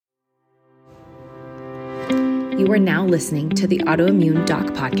You are now listening to the Autoimmune Doc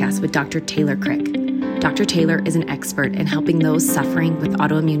Podcast with Dr. Taylor Crick. Dr. Taylor is an expert in helping those suffering with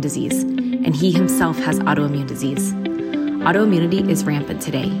autoimmune disease, and he himself has autoimmune disease. Autoimmunity is rampant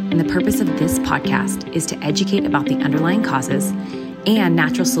today, and the purpose of this podcast is to educate about the underlying causes and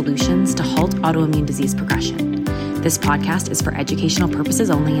natural solutions to halt autoimmune disease progression. This podcast is for educational purposes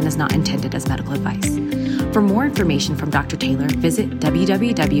only and is not intended as medical advice. For more information from Dr. Taylor, visit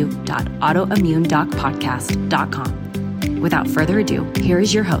www.autoimmunedocpodcast.com. Without further ado, here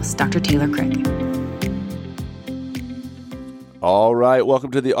is your host, Dr. Taylor Crick. All right,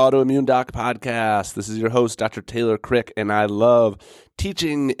 welcome to the Autoimmune Doc Podcast. This is your host, Dr. Taylor Crick, and I love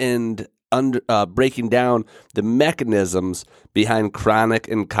teaching and breaking down the mechanisms behind chronic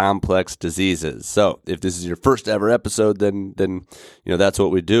and complex diseases. So if this is your first ever episode, then that's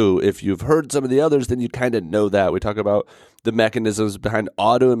what we do. If you've heard some of the others, then you kind of know that. We talk about the mechanisms behind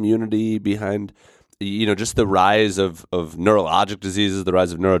autoimmunity, behind just the rise of neurologic diseases, the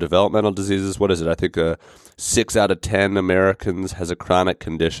rise of neurodevelopmental diseases. What is it? I think 6 out of 10 Americans has a chronic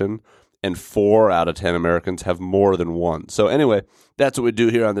condition, and 4 out of 10 Americans have more than one. So anyway, that's what we do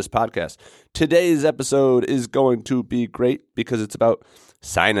here on this podcast. Today's episode is going to be great because it's about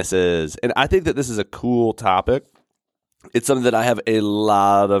sinuses. And I think that this is a cool topic. It's something that I have a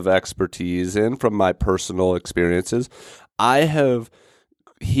lot of expertise in from my personal experiences. I have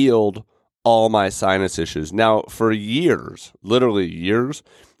healed all my sinus issues. Now, for years, literally years,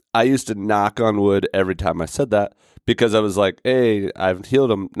 I used to knock on wood every time I said that because I was like, hey, I've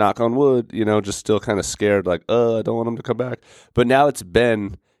healed them, knock on wood, just still kind of scared, like, I don't want them to come back. But now it's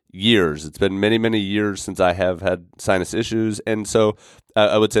been years. It's been many, many years since I have had sinus issues. And so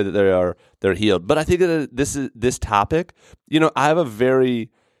I would say that they're healed. But I think that this topic, I have a very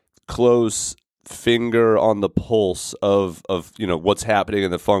close finger on the pulse of what's happening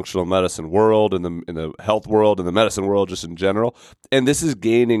in the functional medicine world, in the health world, in the medicine world, just in general. And this is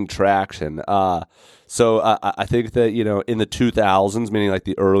gaining traction. So I think that, in the 2000s, meaning like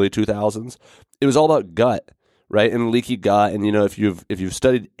the early 2000s, it was all about gut, right? And leaky gut. And, if you've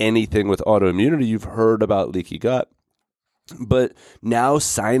studied anything with autoimmunity, you've heard about leaky gut. But now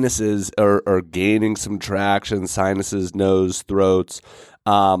sinuses are gaining some traction, sinuses, nose, throats.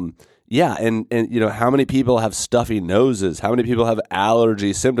 Yeah, and how many people have stuffy noses? How many people have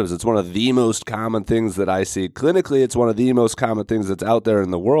allergy symptoms? It's one of the most common things that I see clinically. It's one of the most common things that's out there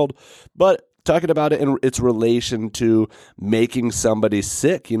in the world. But talking about it in its relation to making somebody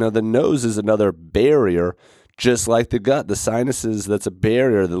sick, the nose is another barrier, just like the gut. The sinuses, that's a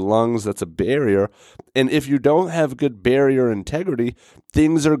barrier. The lungs, that's a barrier. And if you don't have good barrier integrity,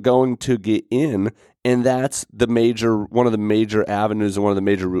 things are going to get in. And that's one of the major avenues and one of the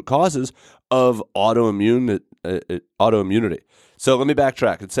major root causes of autoimmunity. So let me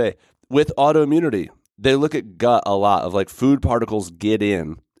backtrack and say, with autoimmunity, they look at gut a lot of like food particles get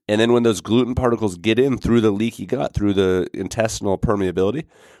in. And then when those gluten particles get in through the leaky gut, through the intestinal permeability,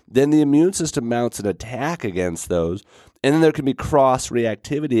 then the immune system mounts an attack against those. And then there can be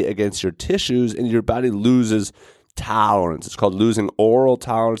cross-reactivity against your tissues, and your body loses tolerance. It's called losing oral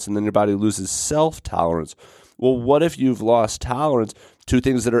tolerance, and then your body loses self-tolerance. Well, what if you've lost tolerance to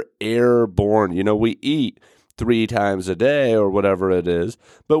things that are airborne? We eat 3 times a day or whatever it is,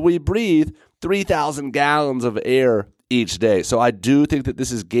 but we breathe 3,000 gallons of air each day. So I do think that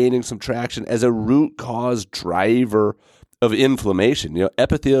this is gaining some traction as a root cause driver of inflammation.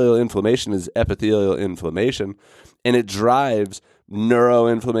 Epithelial inflammation is epithelial inflammation, and it drives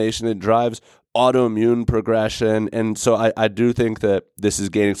neuroinflammation. It drives autoimmune progression. And so I do think that this is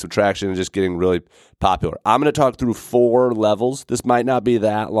gaining some traction and just getting really popular. I'm going to talk through 4 levels. This might not be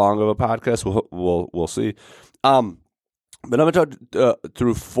that long of a podcast. We'll see. But I'm going to talk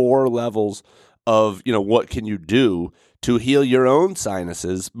through 4 levels of, what can you do to heal your own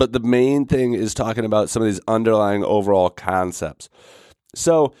sinuses. But the main thing is talking about some of these underlying overall concepts.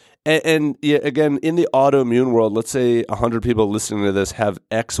 So, and again, in the autoimmune world, let's say 100 people listening to this have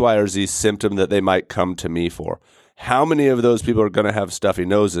X, Y, or Z symptom that they might come to me for. How many of those people are going to have stuffy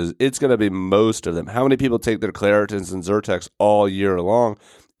noses? It's going to be most of them. How many people take their Claritins and Zyrtex all year long?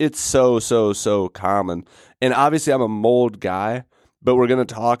 It's so common. And obviously, I'm a mold guy, but we're going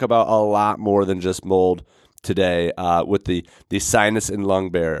to talk about a lot more than just mold today with the sinus and lung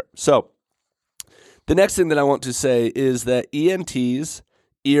barrier. So the next thing that I want to say is that ENTs,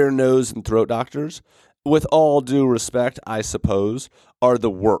 ear, nose, and throat doctors, with all due respect, I suppose, are the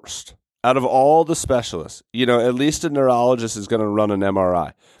worst. Out of all the specialists, at least a neurologist is going to run an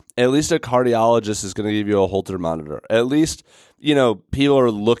MRI. At least a cardiologist is going to give you a Holter monitor. At least, people are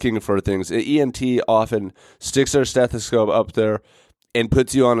looking for things. An ENT often sticks their stethoscope up there, and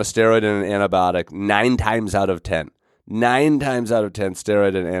puts you on a steroid and an antibiotic 9 times out of 10. 9 times out of 10,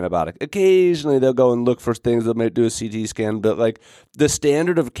 steroid and antibiotic. Occasionally, they'll go and look for things. They might do a CT scan, but like the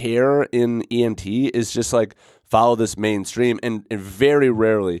standard of care in ENT is just like follow this mainstream, and very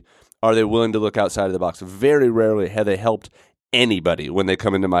rarely are they willing to look outside of the box. Very rarely have they helped anybody when they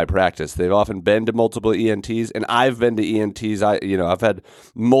come into my practice. They've often been to multiple ENTs, and I've been to ENTs. I've had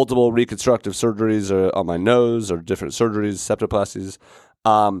multiple reconstructive surgeries on my nose or different surgeries, septoplasties.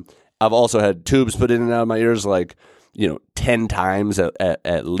 I've also had tubes put in and out of my ears 10 times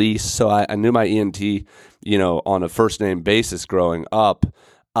at least. So I knew my ENT, on a first name basis growing up.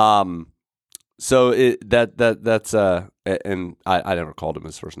 So that's and I never called him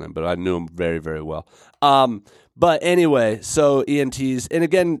his first name, but I knew him very, very well. But anyway, so ENTs, and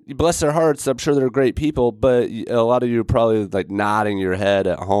again, bless their hearts, I'm sure they're great people, but a lot of you are probably like nodding your head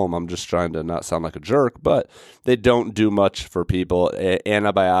at home. I'm just trying to not sound like a jerk, but they don't do much for people.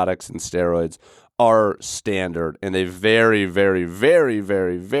 Antibiotics and steroids are standard, and they very, very, very,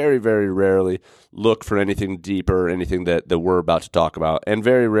 very, very, very rarely look for anything deeper, anything that we're about to talk about, and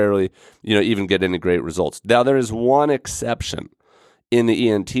very rarely, even get any great results. Now, there is one exception in the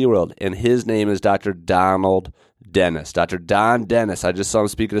ENT world, and his name is Dr. Donald Dennis. Dr. Don Dennis. I just saw him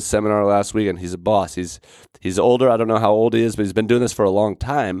speak at a seminar last week, and he's a boss. He's older. I don't know how old he is, but he's been doing this for a long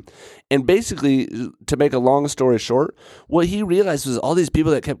time. And basically, to make a long story short, what he realized was all these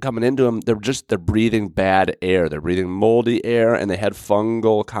people that kept coming into him, they're breathing bad air. They're breathing moldy air, and they had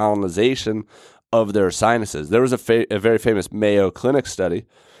fungal colonization of their sinuses. There was a very famous Mayo Clinic study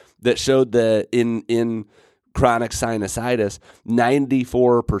that showed that in chronic sinusitis,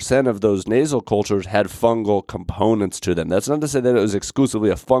 94% of those nasal cultures had fungal components to them. That's not to say that it was exclusively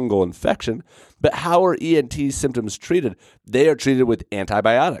a fungal infection, but how are ENT symptoms treated? They are treated with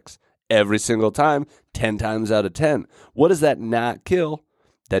antibiotics every single time, 10 times out of 10. What does that not kill?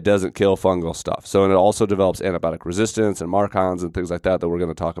 That doesn't kill fungal stuff. So, and it also develops antibiotic resistance and Marcons and things like that we're going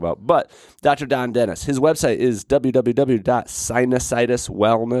to talk about. But Dr. Don Dennis, his website is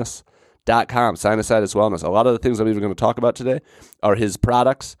www.sinusitiswellness.com. Sinusitis Wellness. A lot of the things I'm even going to talk about today are his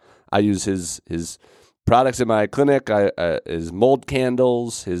products. I use his products in my clinic. His mold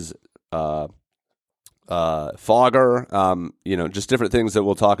candles, his fogger, just different things that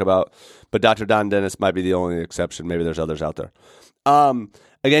we'll talk about. But Dr. Don Dennis might be the only exception. Maybe there's others out there.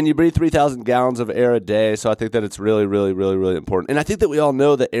 Again, you breathe 3,000 gallons of air a day, so I think that it's really, really, really, really important. And I think that we all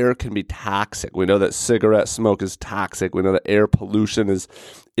know that air can be toxic. We know that cigarette smoke is toxic. We know that air pollution is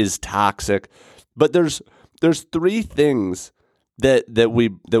toxic. But there's 3 things that we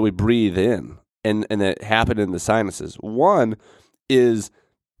breathe in and that happen in the sinuses. One is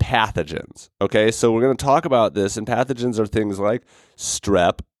pathogens. Okay, so we're going to talk about this, and pathogens are things like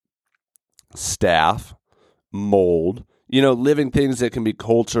strep, staph, mold. Living things that can be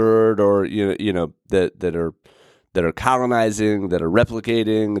cultured or, that are colonizing, that are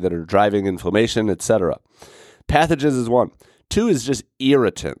replicating, that are driving inflammation, etc. Pathogens is one. 2 is just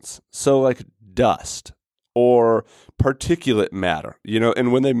irritants. So like dust or particulate matter,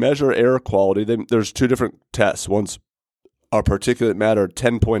 and when they measure air quality, there's 2 different tests. One's a particulate matter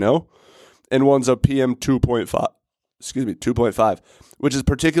 10.0 and one's a PM 2.5, which is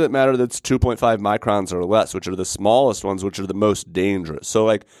particulate matter that's 2.5 microns or less, which are the smallest ones, which are the most dangerous. So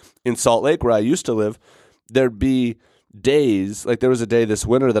like in Salt Lake, where I used to live, there'd be days, like there was a day this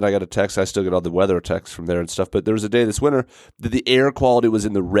winter that I got a text. I still get all the weather texts from there and stuff, but there was a day this winter that the air quality was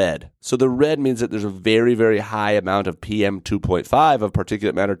in the red. So the red means that there's a very, very high amount of PM 2.5, of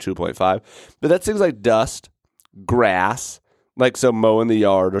particulate matter 2.5. But that's things like dust, grass, like so mowing the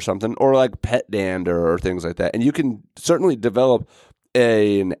yard or something, or like pet dander or things like that. And you can certainly develop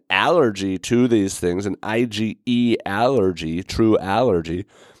an allergy to these things, an IgE allergy, true allergy.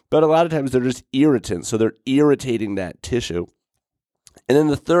 But a lot of times they're just irritants, so they're irritating that tissue. And then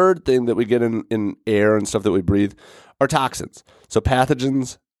the third thing that we get in air and stuff that we breathe are toxins. So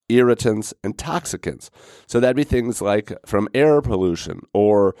pathogens, irritants, and toxicants. So that'd be things like from air pollution,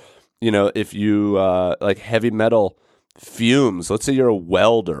 or, if you like heavy metal fumes. Let's say you're a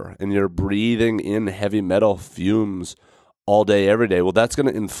welder and you're breathing in heavy metal fumes all day, every day. Well, that's going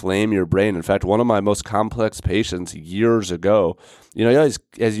to inflame your brain. In fact, one of my most complex patients years ago,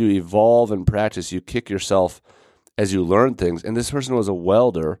 as you evolve and practice, you kick yourself as you learn things. And this person was a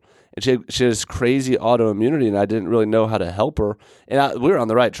welder, and she had this crazy autoimmunity, and I didn't really know how to help her. And we were on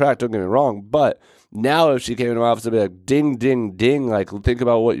the right track, don't get me wrong, but now if she came into my office, I'd be like, ding, ding, ding, like think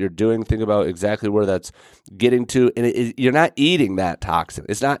about what you're doing, think about exactly where that's getting to, and you're not eating that toxin.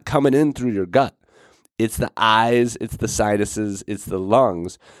 It's not coming in through your gut. It's the eyes, it's the sinuses, it's the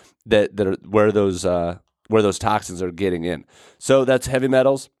lungs that are where those where those toxins are getting in. So that's heavy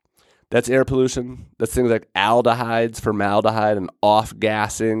metals, that's air pollution, that's things like aldehydes, formaldehyde, and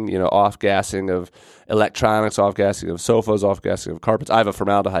off-gassing, off-gassing of electronics, off-gassing of sofas, off-gassing of carpets. I have a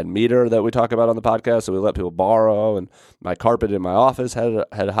formaldehyde meter that we talk about on the podcast, so we let people borrow, and my carpet in my office had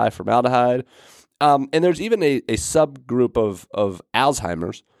a high formaldehyde. And there's even a subgroup of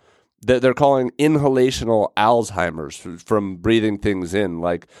Alzheimer's that they're calling inhalational Alzheimer's from breathing things in,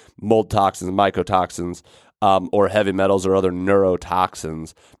 like mold toxins, mycotoxins, or heavy metals or other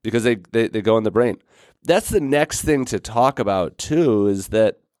neurotoxins, because they go in the brain. That's the next thing to talk about too, is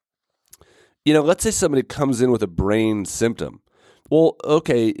that, let's say somebody comes in with a brain symptom. Well,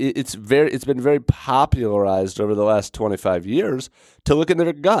 okay, it's been very popularized over the last 25 years to look into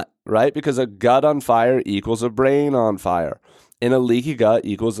their gut, right? Because a gut on fire equals a brain on fire, and a leaky gut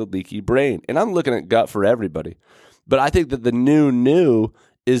equals a leaky brain. And I'm looking at gut for everybody. But I think that the new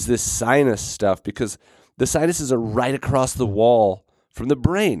is this sinus stuff, because the sinuses are right across the wall from the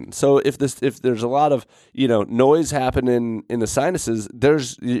brain. So if there's a lot of noise happening in the sinuses,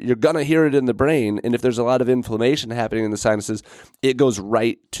 you're gonna hear it in the brain. And if there's a lot of inflammation happening in the sinuses, it goes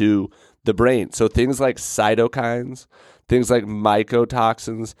right to the brain. So things like cytokines, things like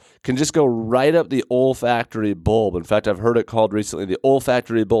mycotoxins can just go right up the olfactory bulb. In fact, I've heard it called recently the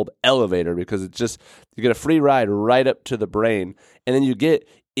olfactory bulb elevator, because it's just, you get a free ride right up to the brain, and then you get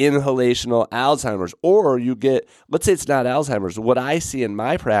inhalational Alzheimer's, or you get, let's say it's not Alzheimer's. What I see in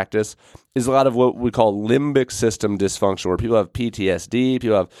my practice is a lot of what we call limbic system dysfunction, where people have PTSD,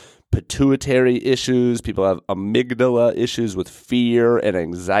 people have pituitary issues, people have amygdala issues with fear and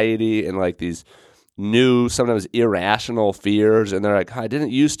anxiety and like these new, sometimes irrational fears. And they're like, I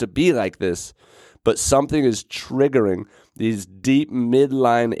didn't used to be like this, but something is triggering these deep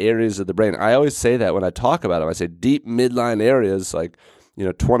midline areas of the brain. I always say that when I talk about them. I say deep midline areas, like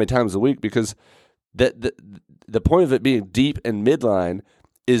 20 times a week, because the point of it being deep and midline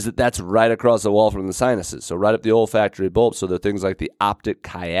is that that's right across the wall from the sinuses. So right up the olfactory bulb. So there are things like the optic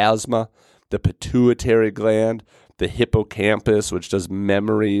chiasma, the pituitary gland, the hippocampus, which does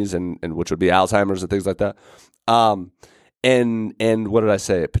memories and which would be Alzheimer's and things like that. And what did I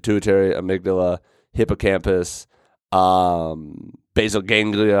say? Pituitary, amygdala, hippocampus, basal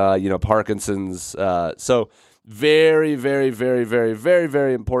ganglia, Parkinson's. So very, very, very, very, very,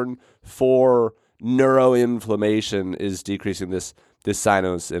 very important for neuroinflammation is decreasing this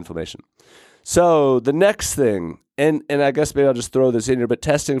sinus inflammation. So the next thing, and I guess maybe I'll just throw this in here, but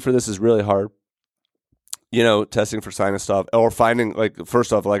testing for this is really hard. Testing for sinus stuff, or finding,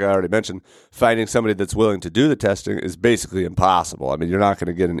 first off, like I already mentioned, finding somebody that's willing to do the testing is basically impossible. I mean, you're not going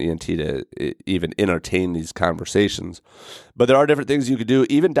to get an ENT to even entertain these conversations. But there are different things you could do.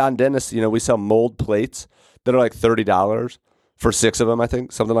 Even Don Dentist, we sell mold plates that are like $30 for 6 of them, I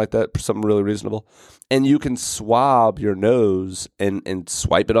think, something like that, something really reasonable. And you can swab your nose and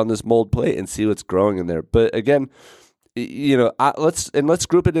swipe it on this mold plate and see what's growing in there. But again, let's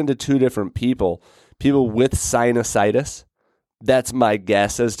group it into 2 different people. People with sinusitis, that's my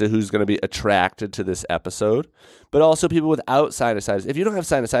guess as to who's going to be attracted to this episode. But also people without sinusitis. If you don't have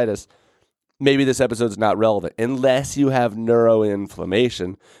sinusitis, maybe this episode's not relevant unless you have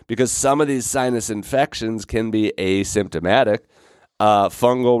neuroinflammation, because some of these sinus infections can be asymptomatic.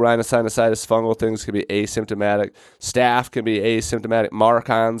 Fungal rhinosinusitis, fungal things can be asymptomatic. Staph can be asymptomatic.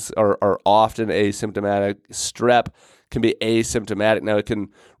 Marcons are often asymptomatic. Strep can be asymptomatic. Now, it can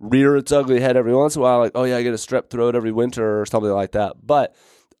rear its ugly head every once in a while, like, oh yeah, I get a strep throat every winter or something like that. But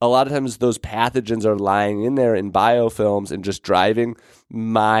a lot of times those pathogens are lying in there in biofilms and just driving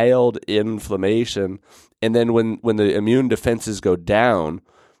mild inflammation. And then when the immune defenses go down,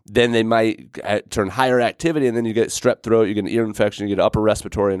 then they might turn higher activity, and then you get strep throat, you get an ear infection, you get an upper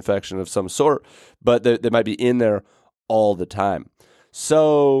respiratory infection of some sort, but they might be in there all the time.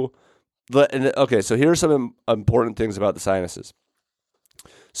 So here are some important things about the sinuses.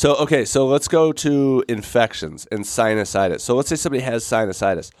 So let's go to infections and sinusitis. So let's say somebody has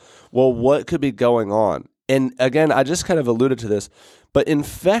sinusitis. Well, what could be going on? And again, I just kind of alluded to this, but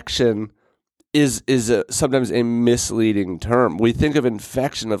infection is sometimes a misleading term. We think of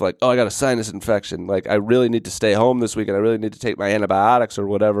infection of like, oh, I got a sinus infection. Like, I really need to stay home this week and I really need to take my antibiotics or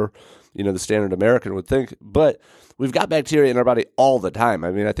whatever, the standard American would think. But we've got bacteria in our body all the time.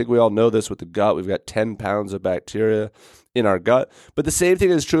 I mean, I think we all know this with the gut. We've got 10 pounds of bacteria in our gut. But the same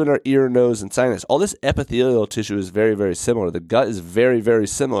thing is true in our ear, nose, and sinus. All this epithelial tissue is very, very similar. The gut is very, very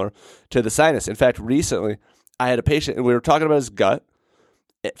similar to the sinus. In fact, recently I had a patient and we were talking about his gut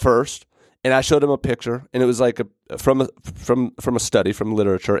at first. And I showed him a picture, and it was like from a study, from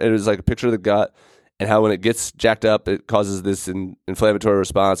literature, and it was like a picture of the gut, and how when it gets jacked up, it causes this inflammatory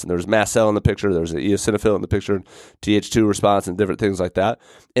response. And there's mast cell in the picture, there's an eosinophil in the picture, Th2 response, and different things like that.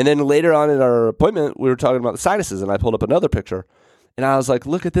 And then later on in our appointment, we were talking about the sinuses, and I pulled up another picture, and I was like,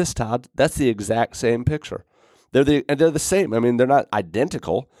 "Look at this, Todd. That's the exact same picture. They're the same. I mean, they're not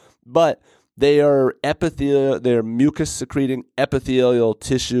identical, but they are epithelial. They're mucus secreting epithelial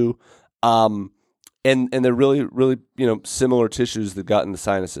tissue." And they're really, really, similar tissues that got in the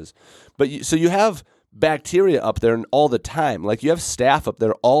sinuses. But so you have bacteria up there all the time. Like you have staph up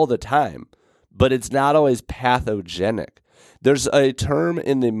there all the time, but it's not always pathogenic. There's a term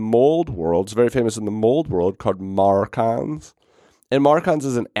in the mold world, it's very famous in the mold world, called MARCoNS. And MARCoNS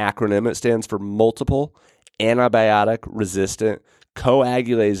is an acronym. It stands for multiple antibiotic resistant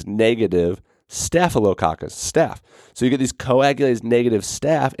coagulase negative Staphylococcus, staph. So you get these coagulase negative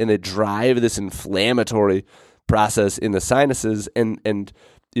staph, and they drive this inflammatory process in the sinuses, and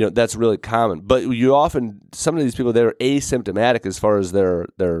that's really common. But you often, some of these people, they're asymptomatic as far as their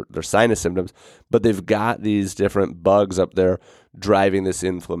sinus symptoms, but they've got these different bugs up there driving this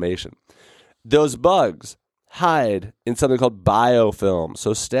inflammation. Those bugs hide in something called biofilm.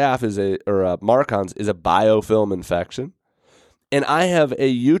 So staph MARCoNS is a biofilm infection. And I have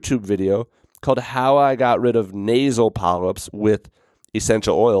a YouTube video called How I Got Rid of Nasal Polyps with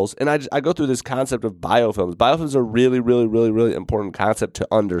Essential Oils. And I go through this concept of biofilms. Biofilms are a really, really, really, really important concept to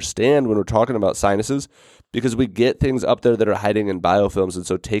understand when we're talking about sinuses, because we get things up there that are hiding in biofilms. And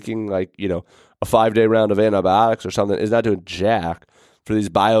so taking a 5-day round of antibiotics or something is not doing jack for these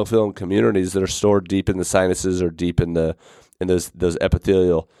biofilm communities that are stored deep in the sinuses or deep in those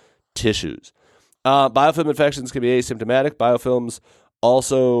epithelial tissues. Biofilm infections can be asymptomatic. Biofilms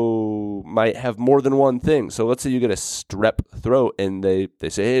also might have more than one thing. So let's say you get a strep throat and they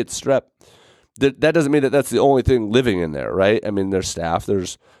say, hey, it's strep. That doesn't mean that that's the only thing living in there, right? I mean, there's staph,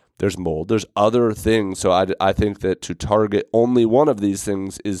 there's mold, there's other things. So I think that to target only one of these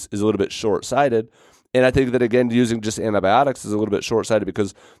things is a little bit short-sighted. And I think that, again, using just antibiotics is a little bit short-sighted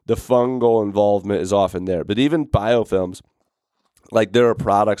because the fungal involvement is often there. But even biofilms, like there are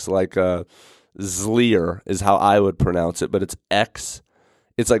products like Xlear is how I would pronounce it, but it's X.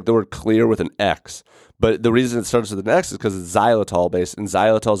 It's like the word clear with an X. But the reason it starts with an X is because it's xylitol based, and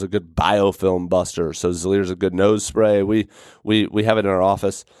xylitol is a good biofilm buster. So Xlear is a good nose spray. We have it in our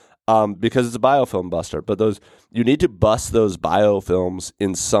office because it's a biofilm buster. But you need to bust those biofilms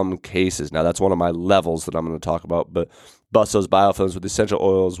in some cases. Now that's one of my levels that I'm going to talk about. But bust those biofilms with essential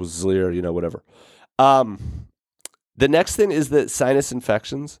oils, with Xlear, whatever. The next thing is that sinus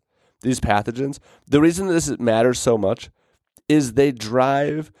infections, these pathogens, the reason this matters so much is they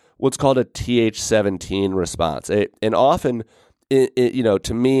drive what's called a Th17 response. And often,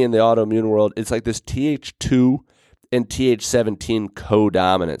 to me in the autoimmune world, it's like this Th2 and Th17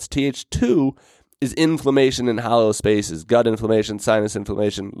 co-dominance. Th2 is inflammation in hollow spaces, gut inflammation, sinus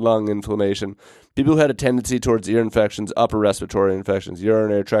inflammation, lung inflammation. People who had a tendency towards ear infections, upper respiratory infections,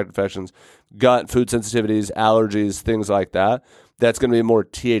 urinary tract infections, gut, food sensitivities, allergies, things like that. That's going to be more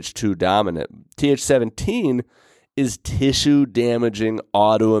Th2 dominant. Th17 is tissue-damaging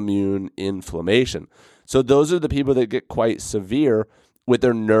autoimmune inflammation. So those are the people that get quite severe with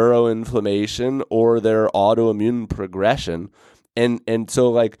their neuroinflammation or their autoimmune progression. And so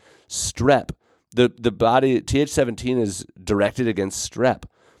like strep, the body, Th17 is directed against strep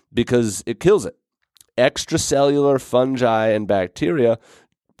because it kills it. Extracellular fungi and bacteria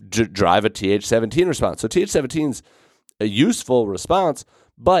drive a Th17 response. So Th17 is a useful response,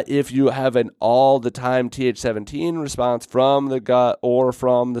 but if you have an all-the-time Th17 response from the gut or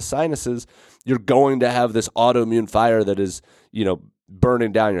from the sinuses, you're going to have this autoimmune fire that is,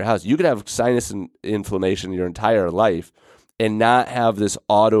 burning down your house. You could have sinus inflammation your entire life and not have this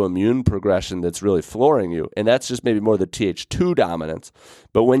autoimmune progression that's really flooring you. And that's just maybe more the Th2 dominance.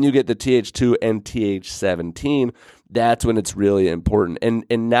 But when you get the Th2 and Th17, that's when it's really important. And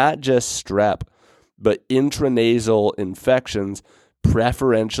not just strep, but intranasal infections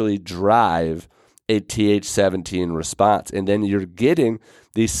preferentially drive a Th17 response. And then you're getting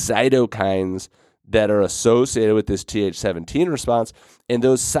these cytokines that are associated with this Th17 response. And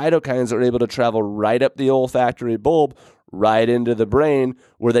those cytokines are able to travel right up the olfactory bulb, right into the brain,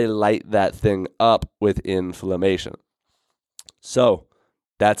 where they light that thing up with inflammation. So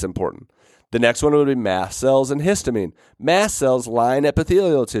that's important. The next one would be mast cells and histamine. Mast cells line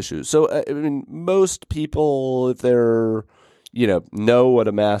epithelial tissue. So, most people, if they're know what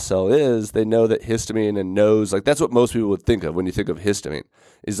a mast cell is, they know that histamine and nose, like that's what most people would think of when you think of histamine.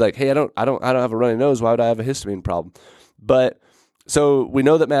 Is like, hey, I don't have a runny nose. Why would I have a histamine problem? But So we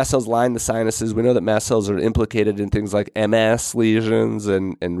know that mast cells line the sinuses. We know that mast cells are implicated in things like MS lesions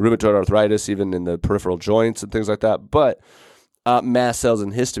and rheumatoid arthritis, even in the peripheral joints and things like that. But mast cells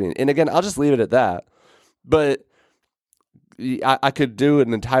and histamine. And again, I'll just leave it at that. But I could do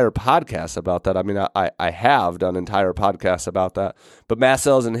an entire podcast about that. I mean, I have done entire podcasts about that. But mast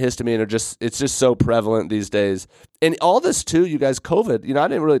cells and histamine it's just so prevalent these days. And all this too, you guys, COVID, I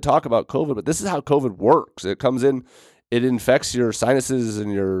didn't really talk about COVID, but this is how COVID works. It comes in, it infects your sinuses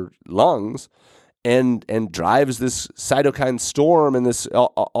and your lungs and drives this cytokine storm and this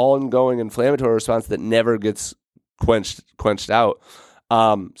ongoing inflammatory response that never gets quenched out.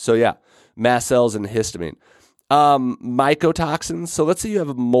 So yeah, mast cells and histamine. Mycotoxins. So let's say you have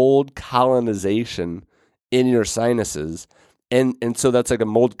a mold colonization in your sinuses. And so that's like a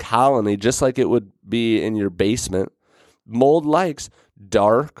mold colony, just like it would be in your basement. Mold likes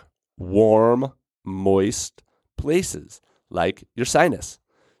dark, warm, moist places like your sinus.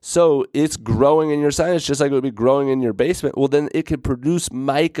 So it's growing in your sinus just like it would be growing in your basement. Well, then it could produce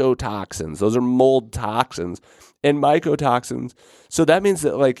mycotoxins. Those are mold toxins. And mycotoxins, so that means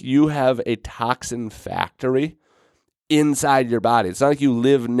that like you have a toxin factory inside your body. It's not like you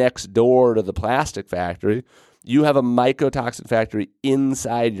live next door to the plastic factory. You have a mycotoxin factory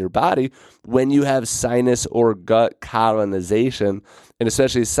inside your body when you have sinus or gut colonization, and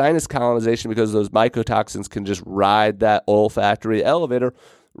especially sinus colonization because those mycotoxins can just ride that olfactory elevator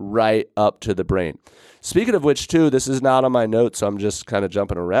right up to the brain. Speaking of which, too, this is not on my notes, so I'm just kind of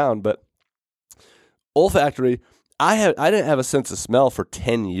jumping around, but olfactory, I didn't have a sense of smell for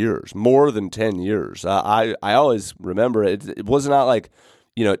 10 years, more than 10 years. I always remember it. It was not like,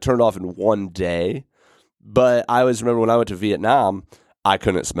 it turned off in one day. But I always remember when I went to Vietnam, I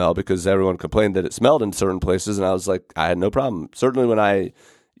couldn't smell because everyone complained that it smelled in certain places. And I was like, I had no problem. Certainly when I,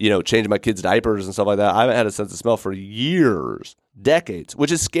 changed my kids' diapers and stuff like that, I haven't had a sense of smell for years, decades,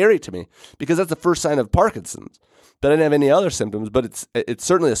 which is scary to me because that's the first sign of Parkinson's. But I didn't have any other symptoms, but it's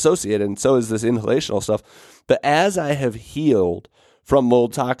certainly associated, and so is this inhalational stuff. But as I have healed from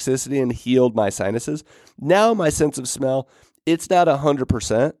mold toxicity and healed my sinuses, now my sense of smell, it's not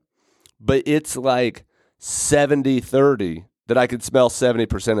 100%, but it's like 70-30 that I could smell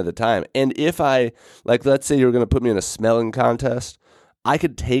 70% of the time. And if I, let's say you're going to put me in a smelling contest, I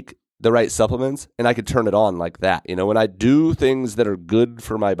could take the right supplements and I could turn it on like that. When I do things that are good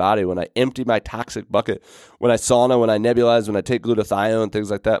for my body, when I empty my toxic bucket, when I sauna, when I nebulize, when I take glutathione, things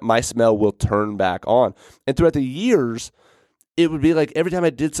like that, my smell will turn back on. And throughout the years, it would be like every time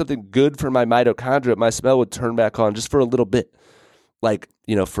I did something good for my mitochondria, my smell would turn back on just for a little bit.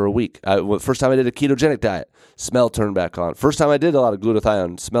 For a week. First time I did a ketogenic diet, smell turned back on. First time I did a lot of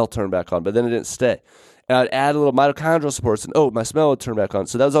glutathione, smell turned back on, but then it didn't stay. And I'd add a little mitochondrial supports, and my smell would turn back on.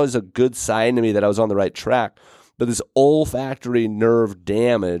 So that was always a good sign to me that I was on the right track. But this olfactory nerve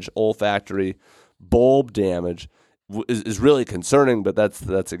damage, olfactory bulb damage, is really concerning. But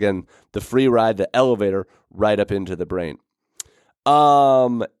that's again the free ride, the elevator right up into the brain.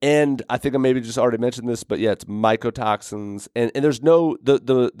 And I think I maybe just already mentioned this, but yeah, it's mycotoxins, and there's no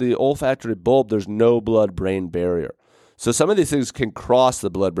the olfactory bulb. There's no blood-brain barrier. So some of these things can cross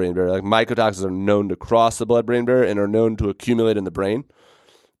the blood-brain barrier. Like mycotoxins are known to cross the blood-brain barrier and are known to accumulate in the brain.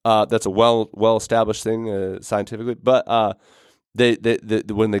 That's a well-established thing scientifically. But they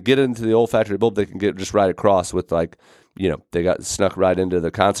when they get into the olfactory bulb, they can get just right across with they got snuck right into the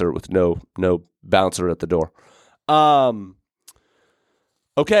concert with no bouncer at the door.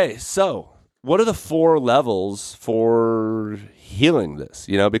 Okay, so what are the 4 levels for healing this?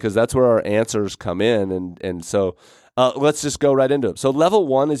 Because that's where our answers come in, and so let's just go right into it. So level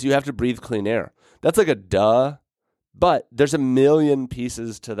 1 is you have to breathe clean air. That's like a duh, but there's a million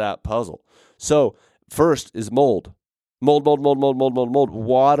pieces to that puzzle. So first is mold. Mold.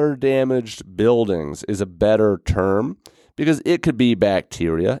 Water-damaged buildings is a better term because it could be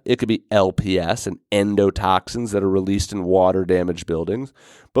bacteria. It could be LPS and endotoxins that are released in water-damaged buildings.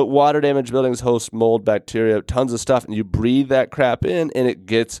 But water-damaged buildings host mold, bacteria, tons of stuff, and you breathe that crap in, and it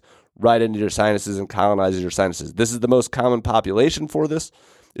gets right into your sinuses and colonizes your sinuses. This is the most common population for this,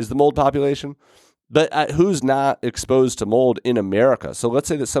 is the mold population. But who's not exposed to mold in America? So let's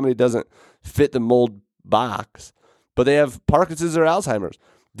say that somebody doesn't fit the mold box, but they have Parkinson's or Alzheimer's.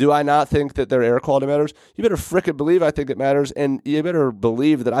 Do I not think that their air quality matters? You better frickin' believe I think it matters, and you better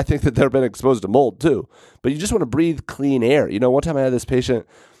believe that I think that they've been exposed to mold too. But you just want to breathe clean air. One time I had this patient,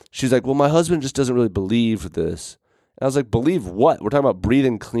 she's like, well, my husband just doesn't really believe this. And I was like, believe what? We're talking about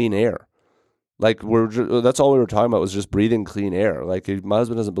breathing clean air. That's all we were talking about was just breathing clean air. My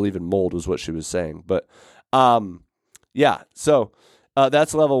husband doesn't believe in mold was what she was saying. But yeah, so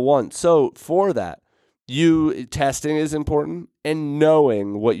that's level 1. So for that, testing is important, and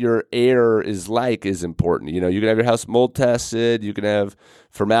knowing what your air is like is important. You can have your house mold tested, you can have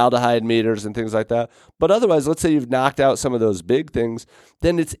formaldehyde meters and things like that. But otherwise, let's say you've knocked out some of those big things,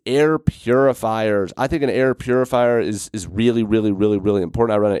 then it's air purifiers. I think an air purifier is really, really, really, really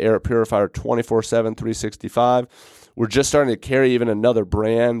important. I run an air purifier 24/7, 365. We're just starting to carry even another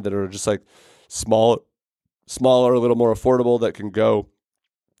brand that are just like smaller, a little more affordable, that can go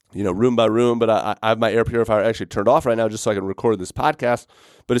room by room. But I have my air purifier actually turned off right now just so I can record this podcast.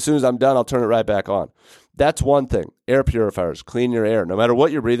 But as soon as I'm done, I'll turn it right back on. That's one thing. Air purifiers, clean your air. No matter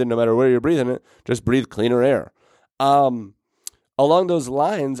what you're breathing, no matter where you're breathing it, just breathe cleaner air. Along those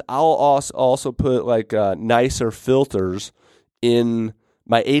lines, I'll also put like nicer filters in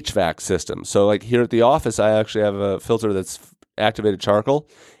my HVAC system. So like here at the office, I actually have a filter that's activated charcoal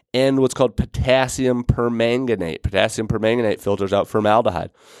and what's called potassium permanganate. Potassium permanganate filters out formaldehyde.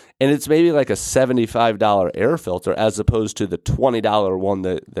 And it's maybe like a $75 air filter as opposed to the $20 one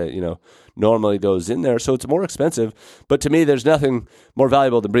that normally goes in there. So it's more expensive. But to me, there's nothing more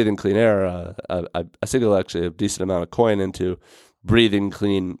valuable than breathing clean air. I single actually a decent amount of coin into breathing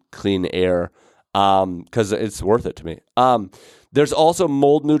clean air because it's worth it to me. There's also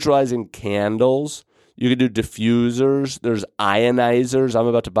mold neutralizing candles. You can do diffusers. There's ionizers. I'm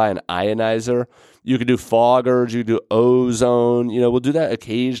about to buy an ionizer. You can do foggers. You can do ozone. We'll do that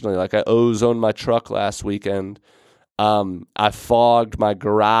occasionally. Like I ozoned my truck last weekend. I fogged my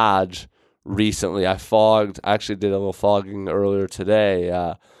garage recently. I actually did a little fogging earlier today.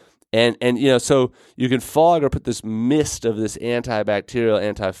 So you can fog or put this mist of this antibacterial,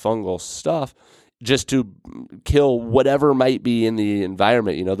 antifungal stuff just to kill whatever might be in the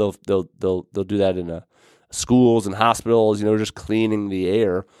environment. They'll do that in schools and hospitals. Just cleaning the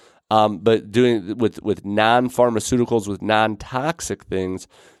air. But doing it with non-pharmaceuticals, with non-toxic things,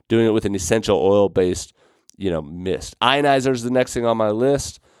 doing it with an essential oil-based, mist. Ionizer is the next thing on my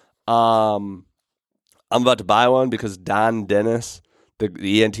list. I'm about to buy one because Don Dennis,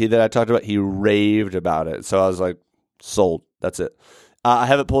 the ENT that I talked about, he raved about it. So I was like, sold. That's it. I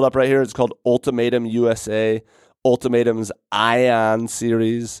have it pulled up right here. It's called Ultimatum USA, Ultimatum's Ion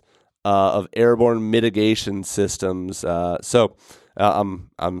series of airborne mitigation systems. So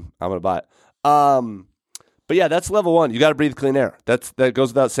I'm gonna buy it. But yeah, that's level one. You got to breathe clean air. That goes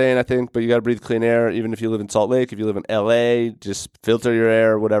without saying, I think. But you got to breathe clean air, even if you live in Salt Lake, if you live in LA, just filter your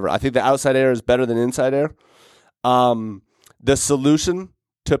air, whatever. I think the outside air is better than inside air. The solution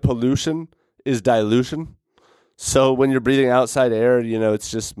to pollution is dilution. So when you're breathing outside air, it's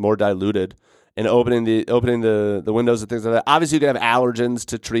just more diluted. And opening the windows and things like that. Obviously, you can have allergens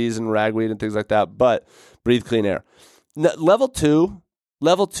to trees and ragweed and things like that, but breathe clean air. Level two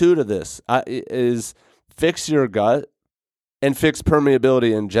to this is fix your gut and fix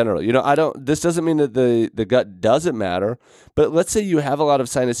permeability in general. This doesn't mean that the gut doesn't matter, but let's say you have a lot of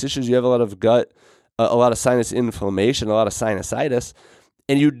sinus issues, you have a lot of gut, a lot of sinus inflammation, a lot of sinusitis,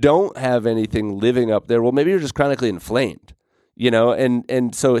 and you don't have anything living up there. Well, maybe you're just chronically inflamed.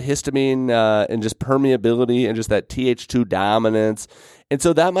 And so histamine and just permeability and just that Th2 dominance. And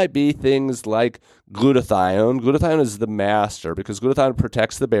so that might be things like glutathione. Glutathione is the master because glutathione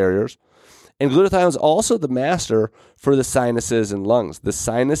protects the barriers. And glutathione is also the master for the sinuses and lungs. The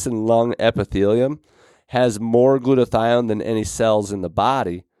sinus and lung epithelium has more glutathione than any cells in the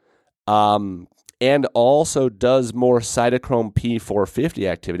body. And also does more cytochrome P450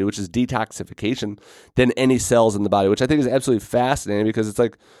 activity, which is detoxification, than any cells in the body, which I think is absolutely fascinating because it's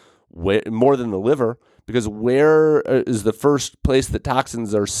like more than the liver, because where is the first place that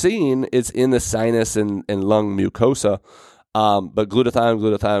toxins are seen? It's in the sinus and lung mucosa. But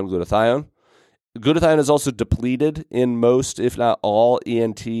glutathione. Glutathione is also depleted in most, if not all,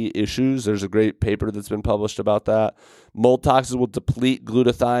 ENT issues. There's a great paper that's been published about that. Mold toxins will deplete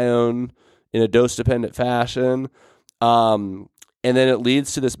glutathione in a dose-dependent fashion. And then it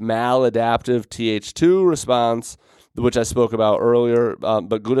leads to this maladaptive Th2 response, which I spoke about earlier. But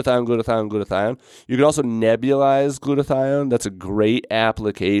glutathione. You can also nebulize glutathione. That's a great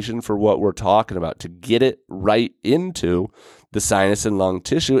application for what we're talking about, to get it right into the sinus and lung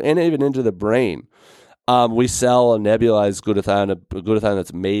tissue and even into the brain. We sell a nebulized glutathione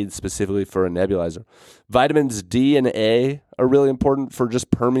that's made specifically for a nebulizer. Vitamins D and A are really important for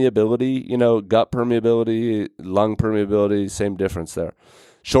just permeability, gut permeability, lung permeability, same difference there.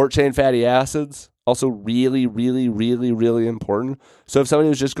 Short chain fatty acids, also really, really, really, really important. So if somebody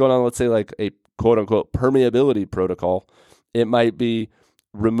was just going on, let's say like a quote unquote permeability protocol, it might be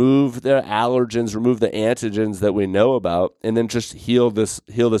remove their allergens, remove the antigens that we know about, and then just heal this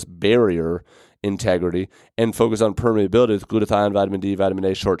barrier integrity and focus on permeability with glutathione, vitamin D, vitamin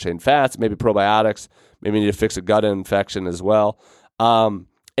A, short-chain fats, maybe probiotics. Maybe you need to fix a gut infection as well. And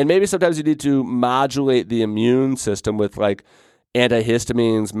maybe sometimes you need to modulate the immune system with like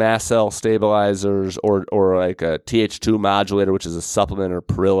antihistamines, mast cell stabilizers, or like a Th2 modulator, which is a supplement, or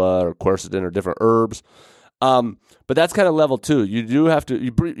perilla or quercetin or different herbs. But that's kind of level 2. You do have to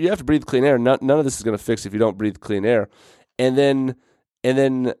you have to breathe clean air. None of this is going to fix if you don't breathe clean air. And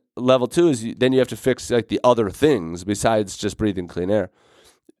then level 2 is then you have to fix like the other things besides just breathing clean air.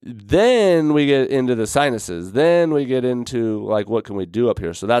 Then we get into the sinuses. Then we get into like what can we do up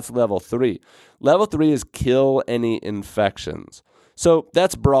here. So that's level 3. Level 3 is kill any infections. So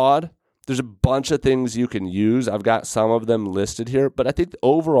that's broad. There's a bunch of things you can use. I've got some of them listed here, but I think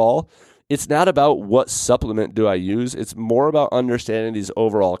overall, it's not about what supplement do I use. It's more about understanding these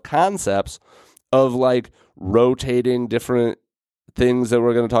overall concepts of like rotating different things that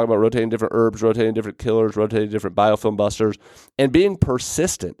we're going to talk about, rotating different herbs, rotating different killers, rotating different biofilm busters, and being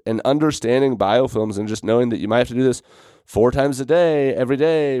persistent and understanding biofilms and just knowing that you might have to do this 4 times a day, every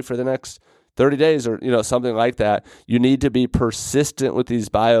day for the next 30 days or, something like that. You need to be persistent with these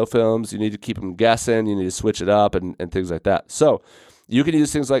biofilms. You need to keep them guessing. You need to switch it up and things like that. So you can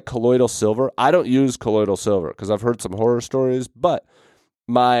use things like colloidal silver. I don't use colloidal silver because I've heard some horror stories, but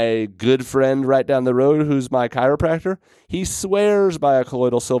my good friend right down the road, who's my chiropractor, he swears by a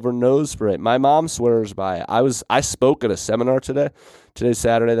colloidal silver nose spray. My mom swears by it. I spoke at a seminar today. Today's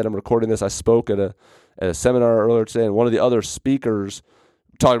Saturday that I'm recording this. I spoke at a seminar earlier today, and one of the other speakers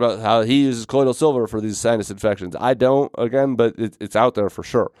talked about how he uses colloidal silver for these sinus infections. I don't, again, but it's out there for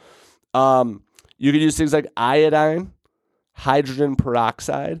sure. You can use things like iodine, hydrogen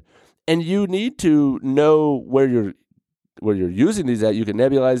peroxide, and you need to know where you're using these at. You can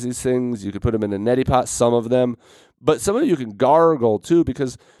nebulize these things. You can put them in a neti pot, some of them. But some of you can gargle too,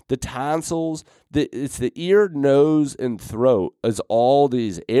 because the tonsils, it's the ear, nose, and throat is all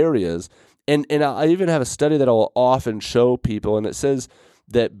these areas. And I even have a study that I'll often show people, and it says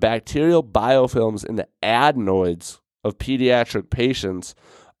that bacterial biofilms in the adenoids of pediatric patients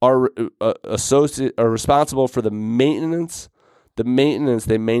are responsible for the maintenance.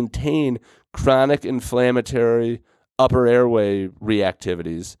 They maintain chronic inflammatory upper airway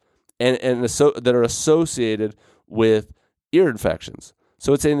reactivities and that are associated with ear infections.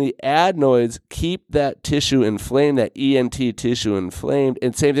 So it's saying the adenoids keep that tissue inflamed, that ENT tissue inflamed,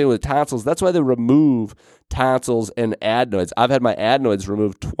 and same thing with tonsils. That's why they remove tonsils and adenoids. I've had my adenoids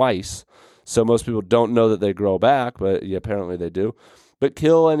removed twice, so most people don't know that they grow back, but apparently they do. But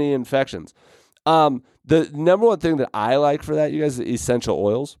kill any infections. The number one thing that I like for that, you guys, is essential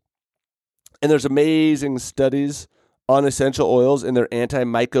oils. And there's amazing studies on essential oils and their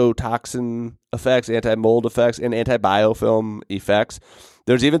anti-mycotoxin effects, anti-mold effects, and anti-biofilm effects.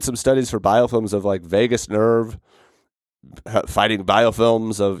 There's even some studies for biofilms of like vagus nerve, fighting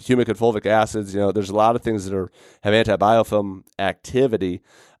biofilms of humic and fulvic acids. There's a lot of things that have anti-biofilm activity.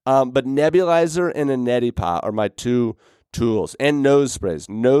 But nebulizer and a neti pot are my 2 tools, and nose sprays.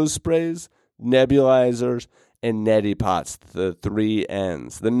 Nose sprays, nebulizers, and neti pots, the 3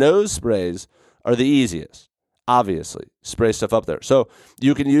 N's. The nose sprays are the easiest. Obviously, spray stuff up there. So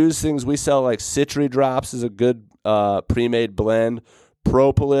you can use things we sell, like Citri Drops is a good pre-made blend.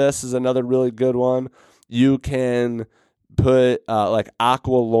 Propolis is another really good one. You can put like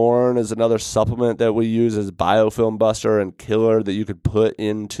Aqualorn is another supplement that we use as biofilm buster and killer that you could put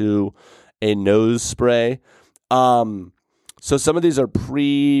into a nose spray. So some of these are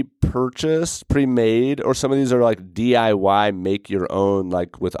pre-purchased, pre-made, or some of these are like DIY, make your own,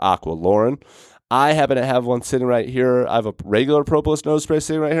 like with Aqualorn. I happen to have one sitting right here. I have a regular propolis nose spray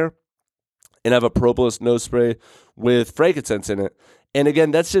sitting right here, and I have a propolis nose spray with frankincense in it. And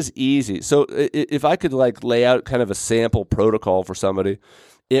again, that's just easy. So if I could like lay out kind of a sample protocol for somebody,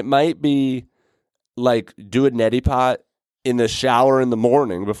 it might be like do a neti pot in the shower in the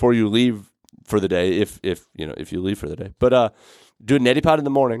morning before you leave for the day, if you leave for the day. But do a neti pot in the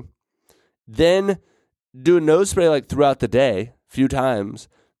morning, then do a nose spray like throughout the day, a few times,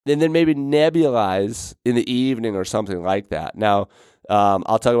 and then maybe nebulize in the evening or something like that. Now,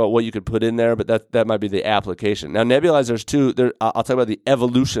 I'll talk about what you could put in there, but that might be the application. Now, nebulizers too, I'll talk about the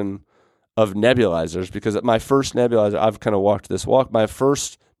evolution of nebulizers, because my first nebulizer, I've kind of walked this walk. My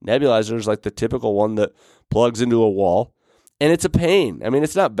first nebulizer is like the typical one that plugs into a wall, and it's a pain. I mean,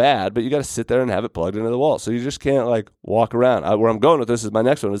 it's not bad, but you got to sit there and have it plugged into the wall. So you just can't like walk around. Where I'm going with this is my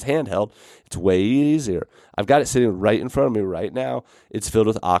next one is handheld. It's way easier. I've got it sitting right in front of me right now. It's filled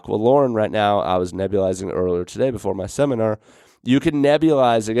with Aqualorn right now. I was nebulizing earlier today before my seminar. You can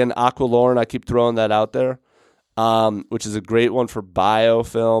nebulize, again, Aqualorn, I keep throwing that out there, which is a great one for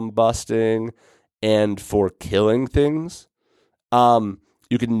biofilm busting. and for killing things.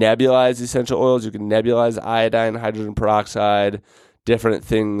 You can nebulize essential oils. You can nebulize iodine, hydrogen peroxide, different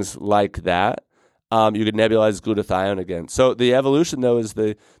things like that. You can nebulize glutathione again. So the evolution, though, is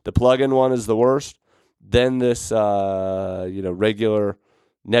the plug-in one is the worst. Then this regular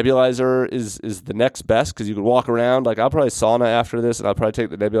nebulizer is the next best because you can walk around. Like, I'll probably sauna after this, and I'll probably take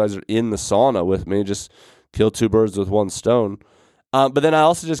the nebulizer in the sauna with me. Just kill two birds with one stone. But then I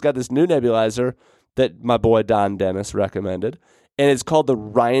also just got this new nebulizer that my boy Don Dennis recommended, and it's called the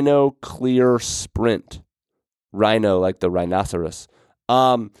Rhino Clear Sprint. Rhino, like the rhinoceros.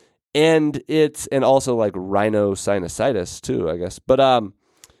 And also like rhinosinusitis too, I guess. But I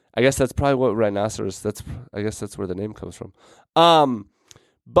guess that's probably what rhinoceros. I guess that's where the name comes from.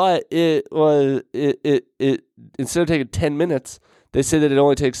 But it instead of taking 10 minutes, they say that it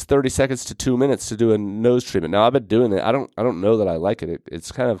only takes 30 seconds to 2 minutes to do a nose treatment. Now, I've been doing it. I don't know that I like it.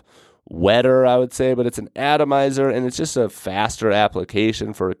 It's kind of wetter, I would say, but it's an atomizer, and it's just a faster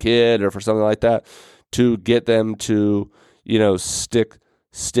application for a kid or for something like that to get them to, stick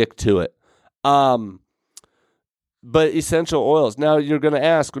to it. But essential oils. Now, you're going to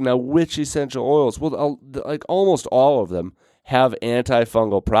ask, which essential oils? Well, like almost all of them have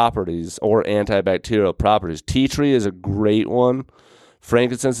antifungal properties or antibacterial properties. Tea tree is a great one.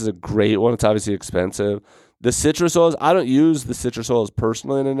 Frankincense is a great one. It's obviously expensive. The citrus oils, I don't use the citrus oils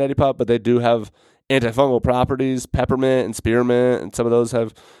personally in a neti pot, but they do have antifungal properties. Peppermint and spearmint, and some of those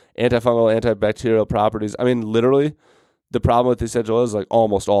have antifungal, antibacterial properties. I mean, literally, the problem with the essential oils is like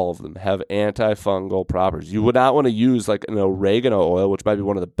almost all of them have antifungal properties. You would not want to use like an oregano oil, which might be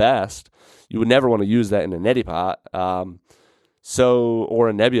one of the best. You would never want to use that in a neti pot. Or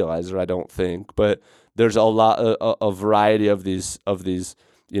a nebulizer, I don't think. But there's a variety of these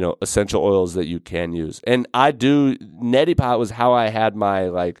essential oils that you can use. And I do, neti pot was how I had my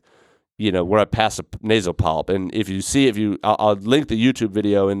where I passed a nasal polyp. And I'll link the YouTube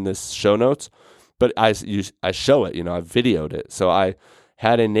video in this show notes, but I show it, I videoed it. So I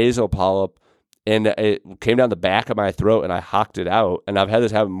had a nasal polyp and it came down the back of my throat and I hocked it out. And I've had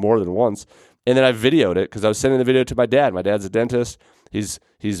this happen more than once. And then I videoed it because I was sending the video to my dad. My dad's a dentist. He's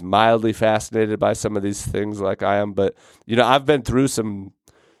mildly fascinated by some of these things like I am. But, I've been through some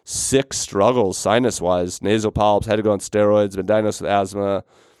sick struggles sinus-wise, nasal polyps, had to go on steroids, been diagnosed with asthma,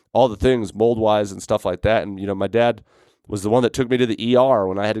 all the things mold-wise and stuff like that. And, my dad was the one that took me to the ER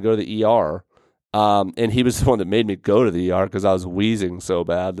when I had to go to the ER. And he was the one that made me go to the ER because I was wheezing so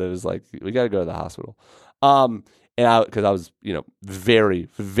bad that it was like, we got to go to the hospital. Because I was, very,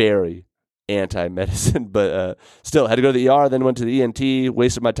 very anti-medicine, but still had to go to the ER, then went to the ENT,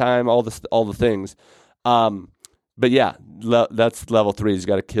 wasted my time, all the things. But yeah, that's level 3. You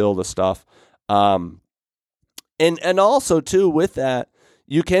got to kill the stuff. And also too, with that,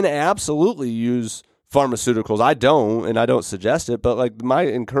 you can absolutely use pharmaceuticals. I don't suggest it, but like my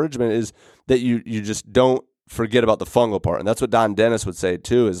encouragement is that you just don't forget about the fungal part. And that's what Don Dennis would say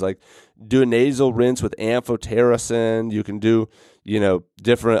too, is like do a nasal rinse with amphotericin. You can do,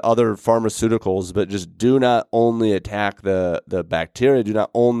 different other pharmaceuticals, but just do not only attack the bacteria. Do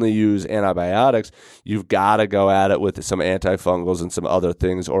not only use antibiotics. You've got to go at it with some antifungals and some other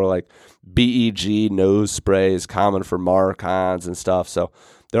things, or like BEG nose spray is common for Marcons and stuff. So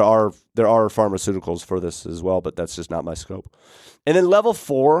there are pharmaceuticals for this as well, but that's just not my scope. And then level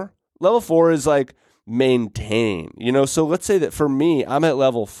 4 is like maintain, so let's say that for me, I'm at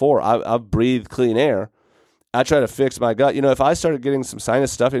level 4. I've breathed clean air. I try to fix my gut. If I started getting some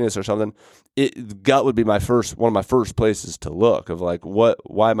sinus stuffiness or something, gut would be one of my first places to look of like,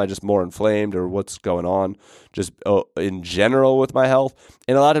 why am I just more inflamed, or what's going on just in general with my health.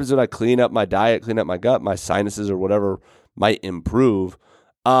 And a lot of times when I clean up my diet, clean up my gut, my sinuses or whatever might improve.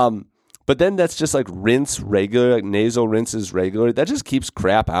 But then that's just like rinse regularly, like nasal rinses regularly. That just keeps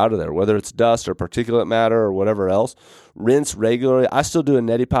crap out of there, whether it's dust or particulate matter or whatever else. Rinse regularly. I still do a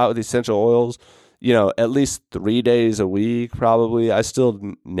neti pot with essential oils, at least 3 days a week probably. I still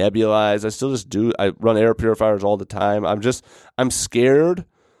nebulize. I run air purifiers all the time. I'm scared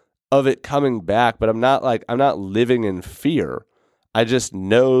of it coming back, but I'm not living in fear. I just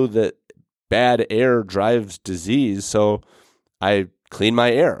know that bad air drives disease, so I clean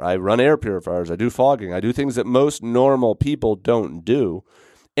my air. I run air purifiers. I do fogging. I do things that most normal people don't do.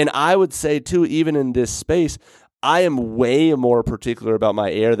 And I would say, too, even in this space, I am way more particular about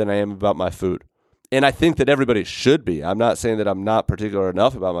my air than I am about my food. And I think that everybody should be. I'm not saying that I'm not particular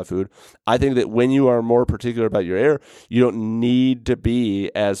enough about my food. I think that when you are more particular about your air, you don't need to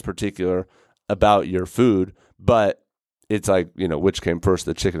be as particular about your food. But it's like, which came first,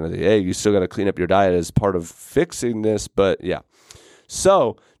 the chicken or the egg? You still got to clean up your diet as part of fixing this. But yeah.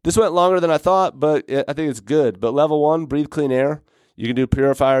 So this went longer than I thought, but I think it's good. But level 1, breathe clean air. You can do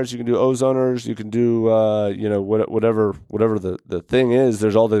purifiers, you can do ozoners, you can do whatever the thing is.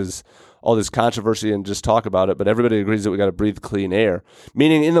 There's all this controversy and just talk about it, but everybody agrees that we got to breathe clean air.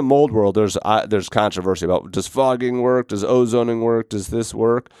 Meaning in the mold world, there's controversy about, does fogging work, does ozoning work, does this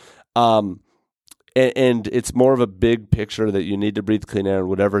work? And it's more of a big picture that you need to breathe clean air, and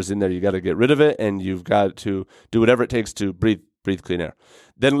whatever's in there, you got to get rid of it, and you've got to do whatever it takes to breathe clean air.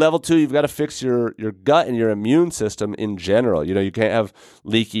 Then level 2, you've got to fix your gut and your immune system in general. You can't have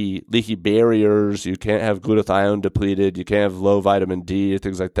leaky barriers. You can't have glutathione depleted. You can't have low vitamin D,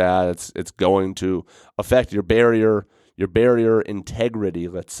 things like that. It's going to affect your barrier integrity,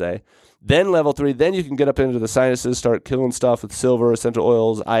 let's say. Then level 3, then you can get up into the sinuses, start killing stuff with silver, essential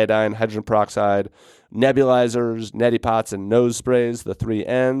oils, iodine, hydrogen peroxide, nebulizers, neti pots, and nose sprays, the 3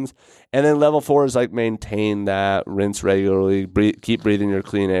 N's. And then level 4 is like maintain that, rinse regularly, keep breathing your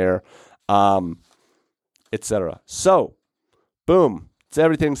clean air, etc. So, boom, it's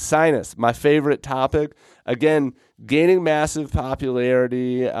everything sinus. My favorite topic. Again, gaining massive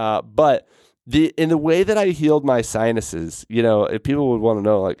popularity, but in the way that I healed my sinuses, if people would want to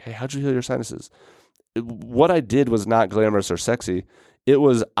know, like, hey, how'd you heal your sinuses? What I did was not glamorous or sexy. It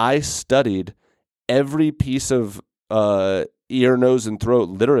was, I studied every piece of ear, nose, and throat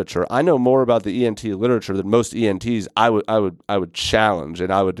literature. I know more about the ENT literature than most ENTs. I would challenge,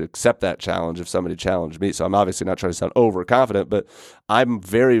 and I would accept that challenge if somebody challenged me. So I'm obviously not trying to sound overconfident, but I'm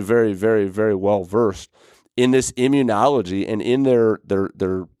very, very, very, very well versed in this immunology and in their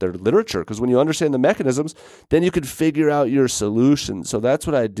literature. Because when you understand the mechanisms, then you can figure out your solution. So that's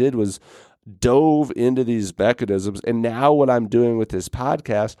what I did, was dove into these mechanisms. And now what I'm doing with this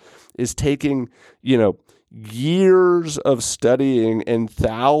podcast is taking, years of studying and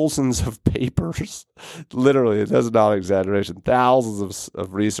thousands of papers, literally, that's not an exaggeration, thousands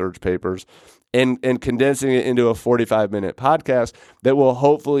of research papers, and condensing it into a 45-minute podcast that will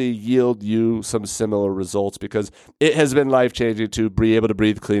hopefully yield you some similar results, because it has been life-changing to be able to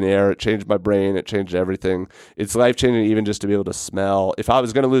breathe clean air. It changed my brain. It changed everything. It's life-changing even just to be able to smell. If I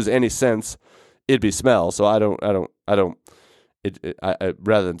was going to lose any sense, it'd be smell. So I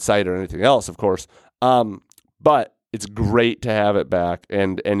rather than sight or anything else, of course. But it's great to have it back.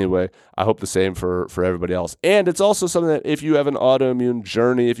 And anyway, I hope the same for everybody else. And it's also something that if you have an autoimmune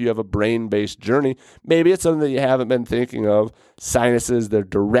journey, if you have a brain-based journey, maybe it's something that you haven't been thinking of. Sinuses, their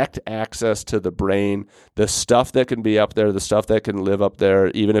direct access to the brain, the stuff that can be up there, the stuff that can live up there,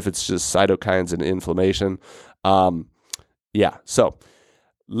 even if it's just cytokines and inflammation. So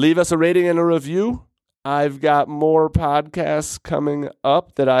leave us a rating and a review. I've got more podcasts coming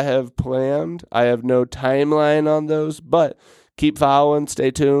up that I have planned. I have no timeline on those, but keep following,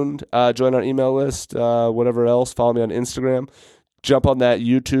 stay tuned, join our email list, whatever else, follow me on Instagram, jump on that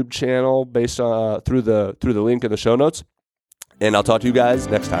YouTube channel based on through the link in the show notes, and I'll talk to you guys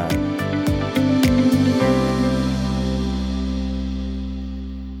next time.